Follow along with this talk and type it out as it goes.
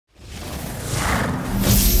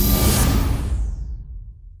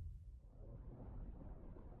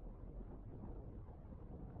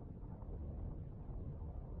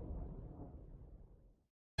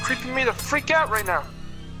giving me the freak out right now.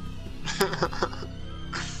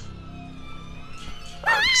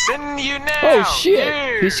 I'm sending you now. Oh shit!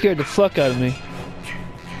 Dude. He scared the fuck out of me.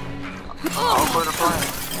 I'll put a plan.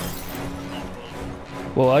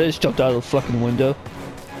 Well, I just jumped out of the fucking window.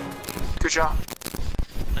 Good job.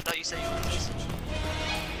 I thought you said you were missing.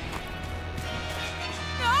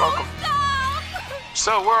 Welcome.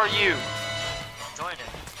 So, where are you? Join it.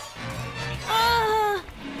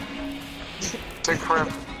 Take forever.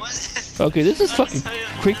 What? Okay, this is fucking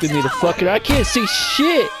creeping me the fuck out. I can't see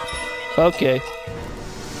shit. Okay.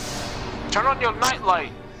 Turn on your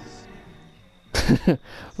nightlight.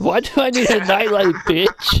 Why do I need a nightlight,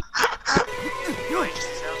 bitch?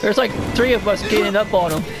 There's like 3 of us getting up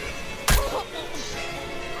on him.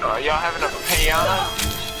 Y'all having a piano?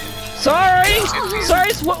 Sorry!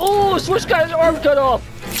 Sorry, ooh, Switch got his arm cut off!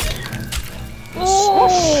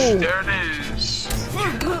 Oh! There it is.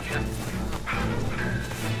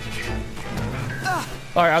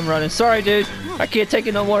 Alright, I'm running. Sorry, dude. I can't take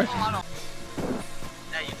it no more. Now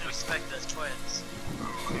you can respect us twins.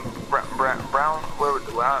 Brown, where would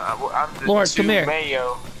I'm the Lawrence, come here.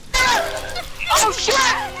 Mayo. Oh shit!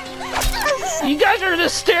 You guys are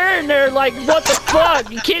just staring there like, what the fuck?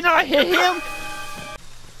 You cannot hit him?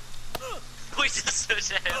 We just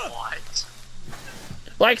said what?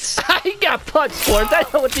 Like, he got punched for it.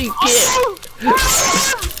 That's what he get.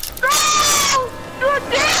 You're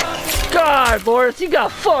dead! God, Lawrence, you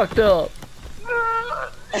got fucked up.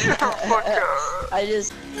 You're fucked up. I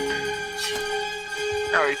just...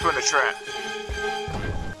 Oh, he put in a trap.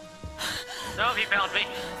 No, he found me.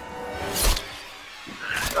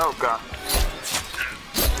 Oh god.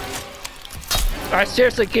 I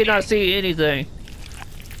seriously cannot see anything.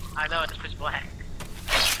 I know, it's pitch black.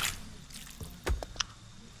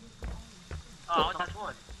 Oh, that's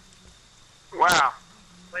one. Wow.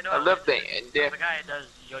 Wait, no, I love that. the guy that does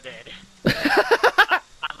You're Dead. I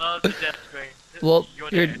love the death screen. Well,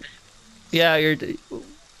 You're dead. Yeah, you're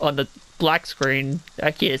on the black screen.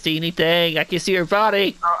 I can't see anything. I can see your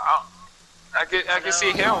body. I can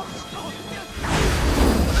see him.